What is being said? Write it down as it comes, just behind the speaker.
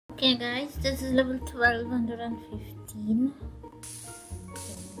Okay guys, this is level 1215.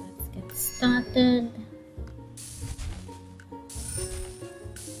 So let's get started.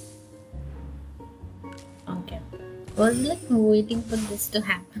 Okay. I was like waiting for this to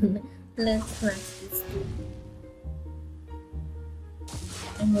happen. Let's match this too.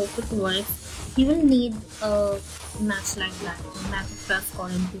 I hope it works. You will need a match like that. A magic plus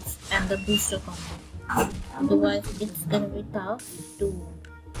coin boost and the booster combo. Otherwise it's gonna be tough to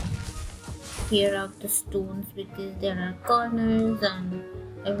clear out the stones because there are corners and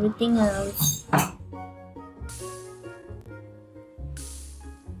everything else.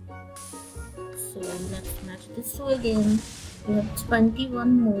 So let's match this two again. We have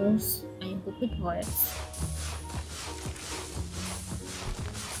 21 moves. I hope it works.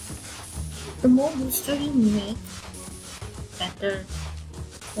 The more booster you make, better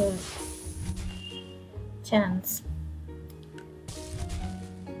the chance.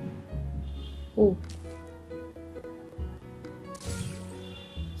 Oh.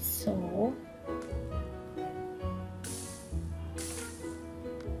 So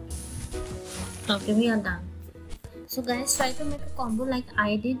okay, we are done. So guys, try to make a combo like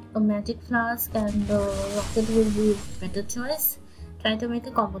I did. A magic flask and rocket will be better choice. Try to make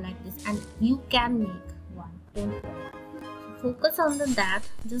a combo like this and you can make one. Don't worry. So focus on that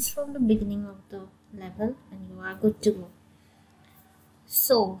just from the beginning of the level and you are good to go.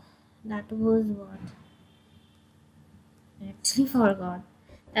 So that was what I actually forgot.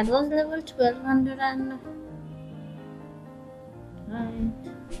 That was level 1200 and right.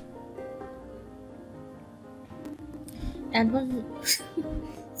 That was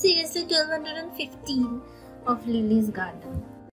seriously 1215 of Lily's Garden.